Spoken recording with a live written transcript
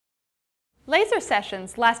Laser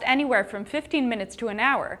sessions last anywhere from 15 minutes to an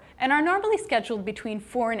hour and are normally scheduled between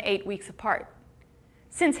 4 and 8 weeks apart.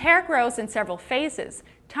 Since hair grows in several phases,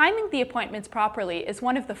 timing the appointments properly is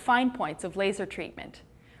one of the fine points of laser treatment.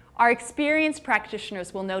 Our experienced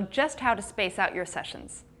practitioners will know just how to space out your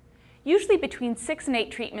sessions. Usually between 6 and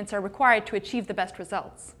 8 treatments are required to achieve the best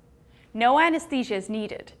results. No anesthesia is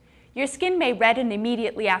needed. Your skin may redden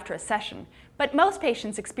immediately after a session, but most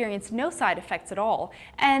patients experience no side effects at all,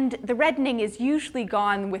 and the reddening is usually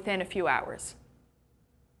gone within a few hours.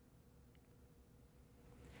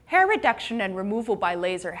 Hair reduction and removal by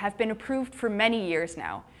laser have been approved for many years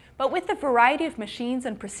now, but with the variety of machines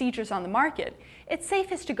and procedures on the market, it's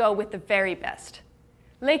safest to go with the very best.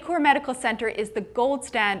 Lacour Medical Center is the gold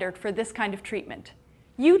standard for this kind of treatment.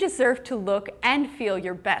 You deserve to look and feel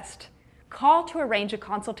your best. Call to arrange a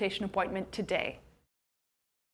consultation appointment today.